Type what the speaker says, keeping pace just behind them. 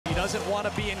doesn't want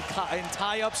to be in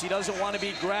tie-ups. He doesn't want to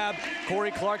be grabbed.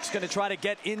 Cory Clark's going to try to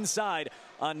get inside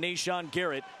on Nahshon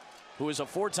Garrett, who is a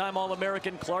 4-time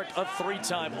All-American. Clark, a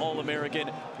 3-time All-American.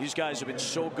 These guys have been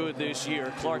so good this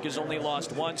year. Clark has only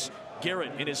lost once.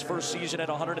 Garrett, in his first season at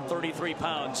 133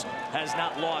 pounds, has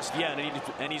not lost yet,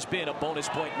 and he's been a bonus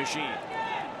point machine.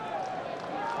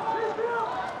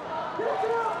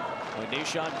 But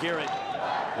Nahshon Garrett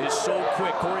is so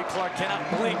quick. Cory Clark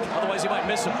cannot blink, otherwise he might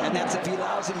miss him. And that's if he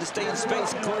allows him to stay in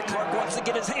space. Cory Clark wants to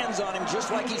get his hands on him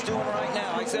just like he's doing right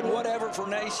now. I said whatever for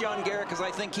Nahshon Garrett because I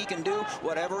think he can do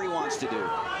whatever he wants to do.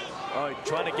 All right,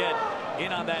 trying to get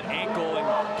in on that ankle, and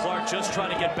Clark just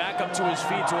trying to get back up to his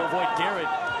feet to avoid Garrett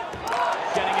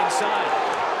getting inside.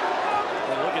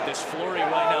 And look at this flurry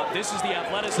right now. This is the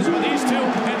athleticism of these two,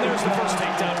 and there's the first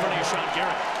takedown for Nahshon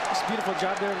Garrett. It's a beautiful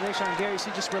job there with Nahshon Garrett. You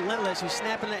see, just relentless. He's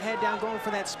snapping that head down, going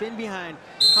for that spin behind,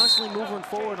 constantly moving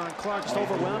forward on Clark, just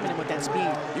overwhelming him with that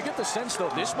speed. You get the sense, though,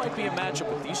 this might be a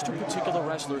matchup with these two particular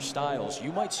wrestler styles.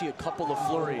 You might see a couple of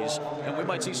flurries, and we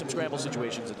might see some scramble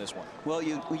situations in this one. Well,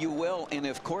 you will, and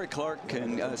if Cory Clark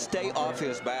can stay off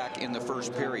his back in the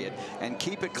first period and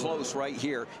keep it close right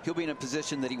here, he'll be in a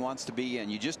position that he wants to be in.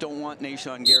 You just don't want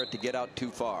Nahshon Garrett to get out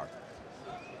too far.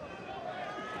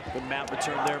 Good mat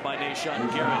return there by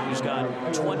Nahshon Garrett, who's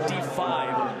got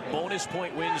 25 bonus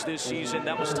point wins this season.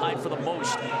 That was tied for the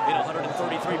most in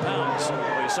 133 pounds.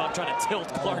 You saw him trying to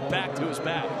tilt Clark back to his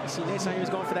back. You see, Nahshon, he was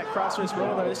going for that cross-wrist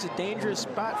roller. This is a dangerous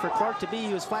spot for Clark to be.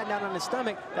 He was flattened out on his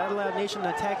stomach. That allowed Nahshon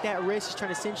to attack that wrist. He's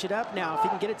trying to cinch it up now. If he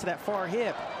can get it to that far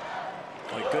hip.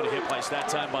 Good hip ice that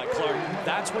time by Clark.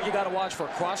 That's what you got to watch for.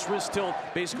 Cross wrist tilt.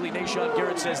 Basically, Nahshon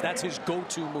Garrett says that's his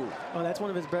go-to move. Oh, that's one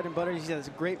of his bread and butter. He has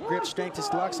great grip strength.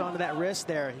 Just locks onto that wrist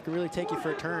there. He can really take you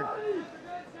for a turn.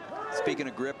 Speaking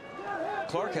of grip,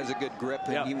 Clark has a good grip,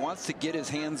 and he wants to get his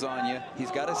hands on you.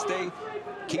 He's got to stay,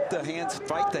 keep the hands,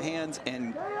 fight the hands, and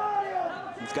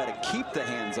he's got to keep the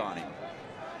hands on him.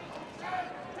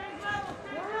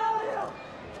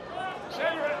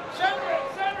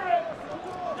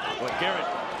 But Garrett,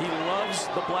 he loves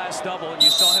the blast double, and you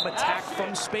saw him attack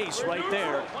from space right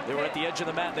there. They were at the edge of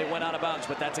the mat, and they went out of bounds,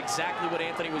 but that's exactly what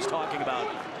Anthony was talking about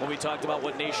when we talked about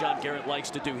what Nahshon Garrett likes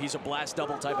to do. He's a blast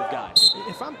double type of guy.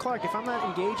 If I'm Clark, if I'm not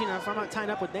engaging, or if I'm not tying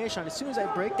up with Nahshon, as soon as I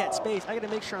break that space, I got to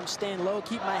make sure I'm staying low,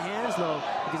 keep my hands low,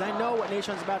 because I know what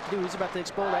Nahshon's about to do. He's about to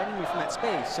explode right into me from that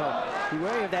space, so be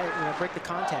wary of that, break the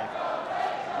contact.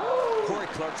 Cory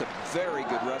Clark's a very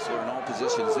good wrestler in all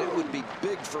positions. It would be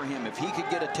big for him if he could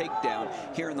get a takedown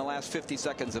here in the last 50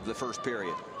 seconds of the first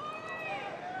period.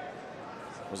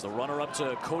 Was the runner-up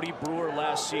to Cody Brewer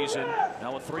last season.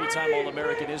 Now a 3-time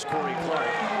All-American is Cory Clark.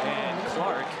 And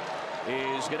Clark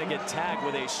is going to get tagged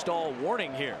with a stall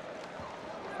warning here.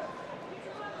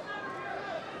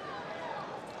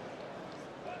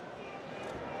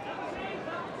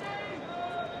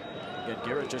 Again,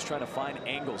 Garrett just trying to find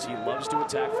angles. He loves to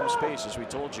attack from space, as we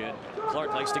told you. And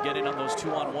Clark likes to get in on those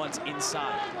 2-on-1s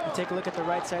inside. You take a look at the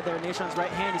right side there. Nahshon's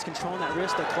right hand. He's controlling that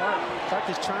wrist of Clark. Clark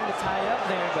is trying to tie up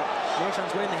there, but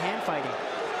Nahshon's winning the hand fighting.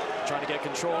 Trying to get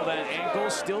control of that ankle.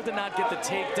 Still did not get the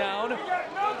takedown.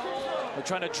 They're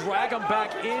trying to drag him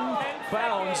back in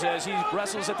bounds as he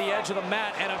wrestles at the edge of the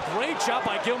mat. And a great job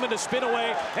by Gilman to spin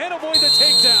away and avoid the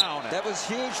takedown. That was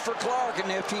huge for Clark,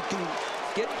 and if he can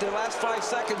get the last 5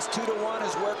 seconds, 2-1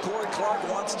 is where Cory Clark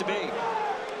wants to be.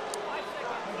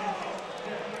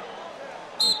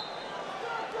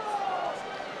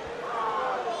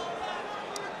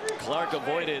 Clark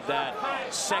avoided that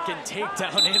second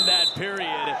takedown in that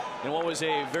period in what was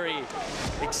a very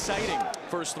exciting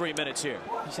first 3 minutes here.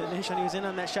 You said Nahshon, he was in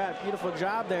on that shot. Beautiful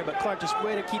job there, but Clark just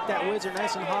way to keep that whizzer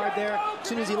nice and hard there. As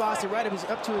soon as he lost it right, it was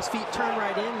up to his feet, turned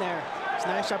right in there. It's a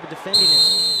nice job of defending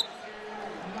it.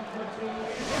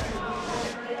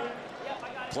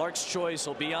 Clark's choice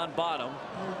will be on bottom.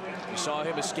 We saw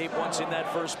him escape once in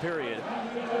that first period.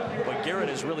 But Garrett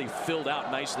has really filled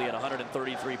out nicely at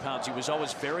 133 pounds. He was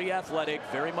always very athletic,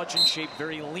 very much in shape,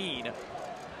 very lean.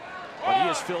 But he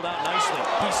has filled out nicely.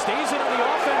 He stays in on the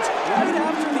offense right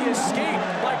after the escape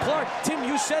by Clark. Tim,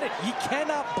 you said it. He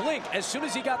cannot blink. As soon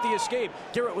as he got the escape,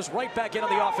 Garrett was right back in on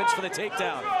the offense for the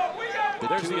takedown.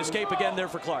 There's the escape again there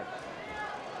for Clark.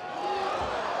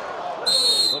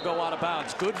 They'll go out of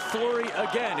bounds. Good flurry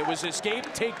again. It was escape,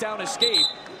 takedown, escape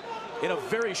in a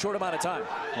very short amount of time.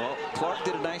 Well, Clark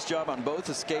did a nice job on both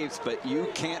escapes, but you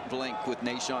can't blink with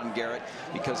Nahshon Garrett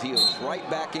because he was right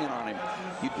back in on him.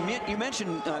 You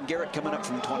mentioned Garrett coming up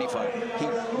from 25. He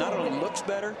not only looks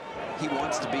better, he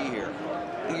wants to be here.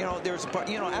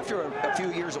 you know, after a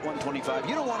few years at 125,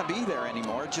 you don't want to be there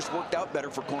anymore. It just worked out better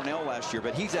for Cornell last year,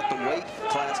 but he's at the weight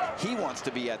class he wants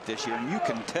to be at this year, and you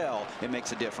can tell it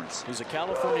makes a difference. He's a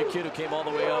California kid who came all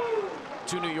the way up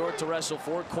to New York to wrestle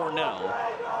for Cornell.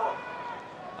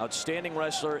 Outstanding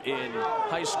wrestler in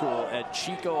high school at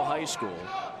Chico High School.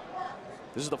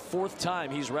 This is the 4th time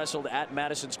he's wrestled at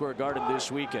Madison Square Garden this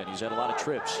weekend. He's had a lot of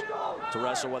trips to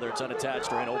wrestle, whether it's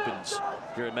unattached or in opens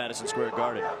here at Madison Square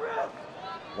Garden.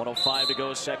 1:05 to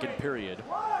go, 2nd period.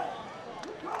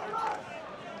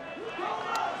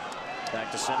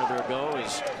 Back to center there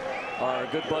goes our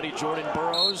good buddy Jordan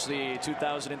Burroughs, the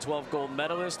 2012 gold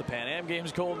medalist, the Pan Am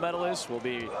Games gold medalist, will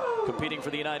be competing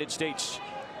for the United States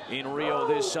in Rio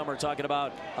this summer, talking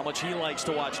about how much he likes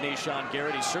to watch Nahshon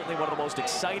Garrett. He's certainly one of the most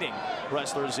exciting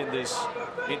wrestlers in this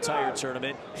entire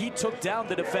tournament. He took down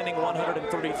the defending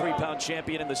 133-pound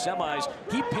champion in the semis.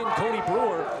 He pinned Cody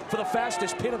Brewer for the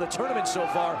fastest pin of the tournament so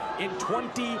far in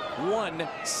 21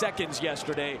 seconds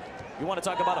yesterday. You want to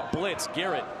talk about a blitz?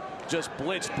 Garrett just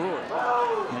blitzed Brewer.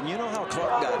 And you know how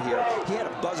Clark got here? He had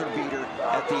a buzzer beater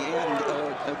at the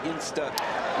end against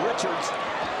Richards.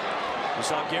 We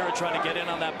saw Garrett trying to get in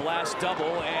on that blast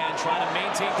double and trying to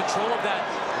maintain control of that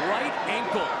right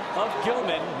ankle of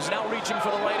Gilman, who's now reaching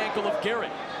for the right ankle of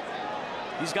Garrett.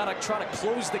 He's got to try to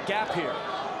close the gap here.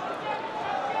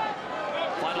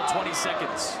 Final 20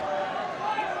 seconds.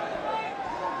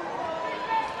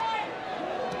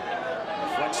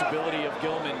 The flexibility of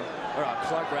Gilman, or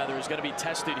Clark rather, is going to be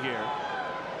tested here.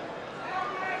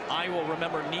 Iowa,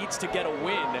 remember, needs to get a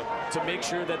win to make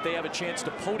sure that they have a chance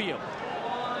to podium,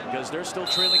 because they're still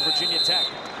trailing Virginia Tech.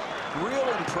 Real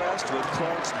impressed with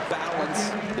Clark's balance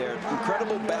there.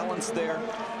 Incredible balance there.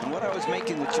 And what I was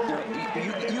making,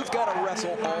 you've got to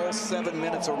wrestle all 7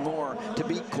 minutes or more to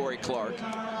beat Cory Clark,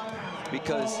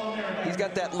 because he's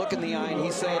got that look in the eye and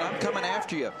he's saying, I'm coming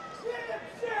after you.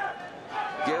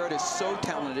 Garrett is so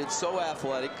talented, so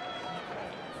athletic.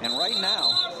 And right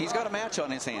now, he's got a match on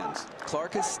his hands.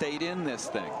 Clark has stayed in this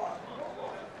thing.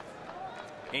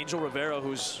 Angel Rivera,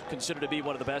 who's considered to be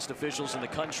one of the best officials in the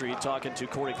country, talking to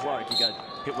Cory Clark. He got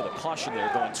hit with a caution there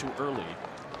going too early.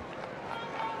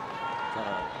 Trying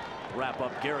to wrap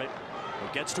up Garrett,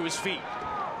 who gets to his feet.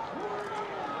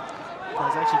 I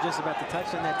was actually just about to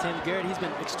touch on that, Tim. Garrett, he's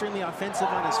been extremely offensive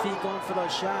on his feet, going for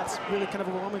those shots. Really kind of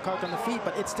overwhelming Clark on the feet,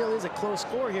 but it still is a close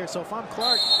score here. So if I'm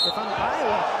Clark, if I'm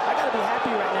Iowa, I got to be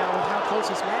happy right now with how close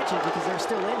this match is, because they're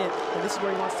still in it, and this is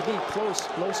where he wants to be, close,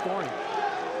 low scoring.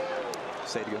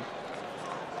 Say it again.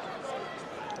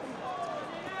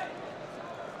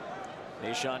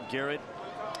 Nahshon Garrett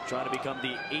trying to become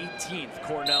the 18th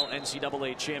Cornell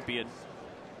NCAA champion.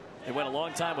 They went a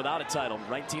long time without a title,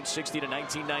 1960 to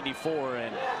 1994,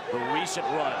 and the recent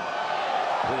run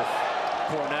with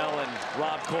Cornell and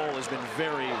Rob Cole has been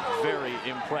very, very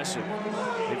impressive.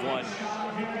 They've won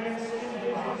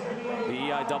the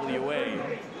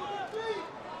EIWA,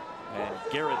 and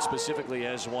Garrett specifically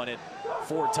has won it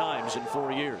 4 times in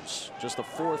 4 years. Just the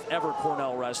 4th ever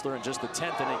Cornell wrestler and just the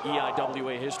 10th in the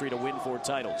EIWA history to win 4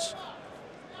 titles.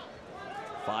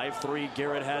 5-3,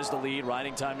 Garrett has the lead.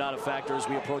 Riding time not a factor as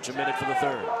we approach a minute for the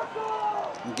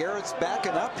 3rd. Garrett's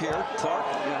backing up here. Clark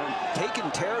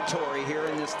taking territory here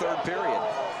in this 3rd period.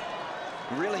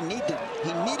 He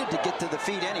needed to get to the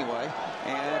feet anyway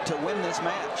and to win this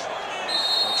match.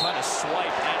 They're trying to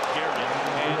swipe at Garrett.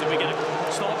 And did we get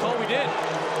a stall call? We did.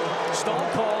 Stall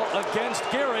call against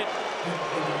Garrett.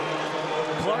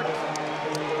 Clark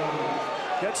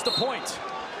gets the point.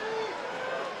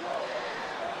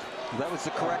 That was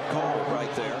the correct call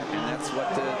right there, and that's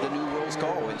what the new rules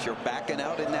call, is you're backing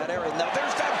out in that area. Now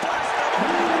there's that blast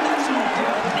double, and that's what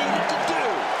Garrett needed to do.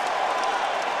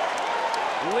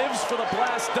 Lives for the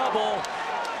blast double,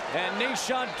 and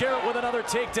Nahshon Garrett with another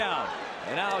takedown.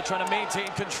 And now trying to maintain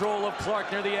control of Clark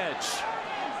near the edge.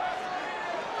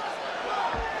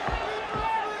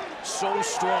 So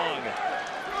strong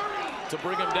to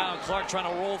bring him down. Clark trying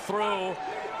to roll through.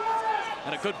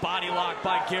 And a good body lock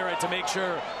by Garrett to make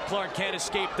sure Clark can't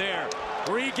escape there.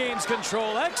 Regains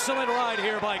control. Excellent ride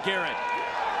here by Garrett.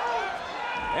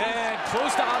 And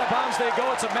close to out of bounds they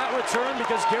go. It's a mat return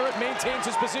because Garrett maintains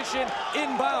his position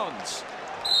inbounds.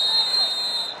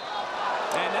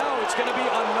 And now it's going to be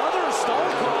another stall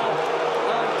call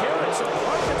on Garrett. So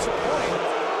Clark gets a point.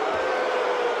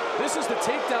 This is the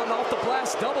takedown off the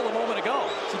blast double a moment ago.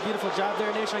 It's a beautiful job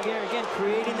there, Nahshon Garrett. Again,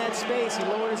 creating that space. He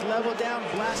lowered his level down,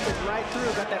 blasted right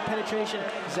through, got that penetration,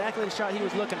 exactly the shot he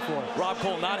was looking for. Rob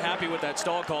Cole not happy with that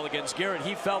stall call against Garrett.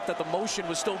 He felt that the motion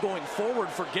was still going forward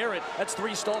for Garrett. That's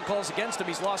 3 stall calls against him.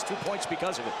 He's lost 2 points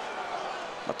because of it.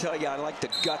 I'll tell you, I like the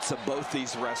guts of both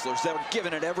these wrestlers. They were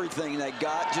giving it everything they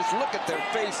got. Just look at their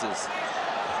faces.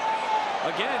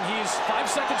 Again, he's 5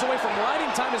 seconds away from riding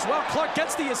time as well. Clark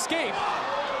gets the escape.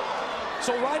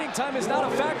 So riding time is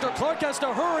not a factor. Clark has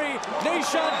to hurry.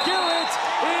 Nahshon Garrett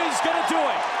is going to do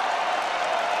it.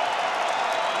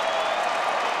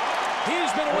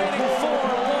 He's been waiting for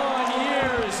 1 year,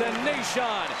 and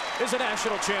Nahshon is a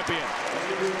national champion.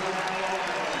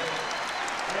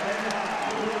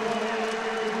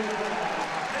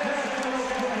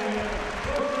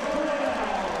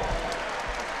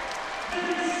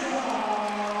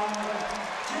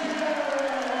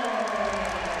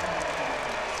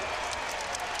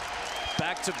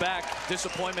 Back-to-back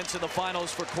disappointments in the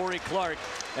finals for Cory Clark,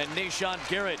 and Nahshon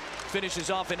Garrett finishes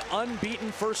off an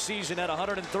unbeaten first season at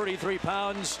 133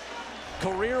 pounds.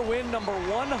 Career win number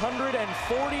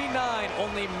 149.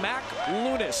 Only Mac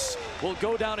Lunas will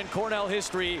go down in Cornell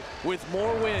history with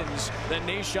more wins than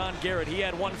Nahshon Garrett. He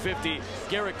had 150.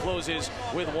 Garrett closes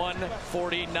with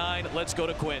 149. Let's go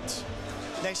to Quint.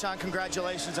 Nahshon,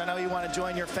 congratulations. I know you want to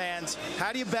join your fans.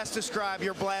 How do you best describe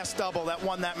your blast double that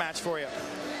won that match for you?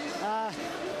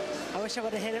 I wish I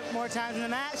would have hit it more times in the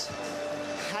match.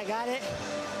 I got it.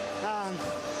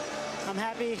 I'm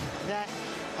happy that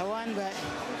I won, but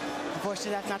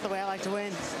unfortunately that's not the way I like to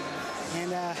win.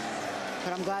 And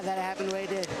but I'm glad that it happened the way it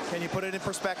did. Can you put it in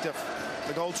perspective?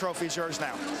 The gold trophy is yours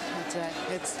now.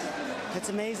 It's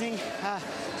amazing.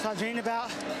 So I dreamed about.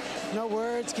 No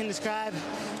words can describe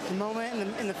the moment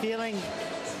and the feeling.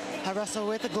 I wrestle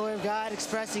with the glory of God,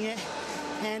 expressing it.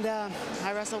 And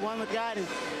I wrestle one with God,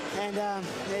 and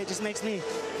it just makes me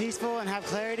peaceful and have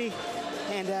clarity.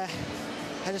 And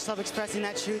I just love expressing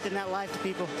that truth and that life to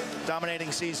people.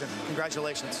 Dominating season.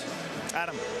 Congratulations.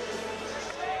 Adam.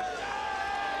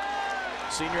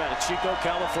 Senior out of Chico,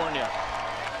 California.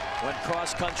 Went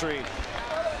cross-country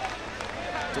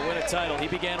to win a title. He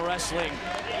began wrestling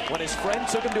when his friend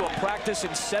took him to a practice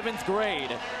in 7th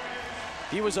grade.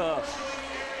 He was a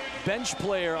bench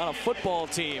player on a football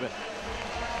team,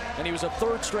 and he was a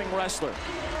 3rd-string wrestler.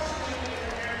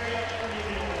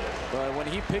 But when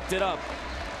he picked it up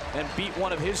and beat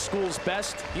one of his school's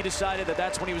best, he decided that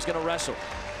that's when he was going to wrestle.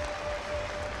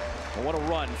 And what a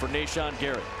run for Nahshon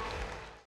Garrett.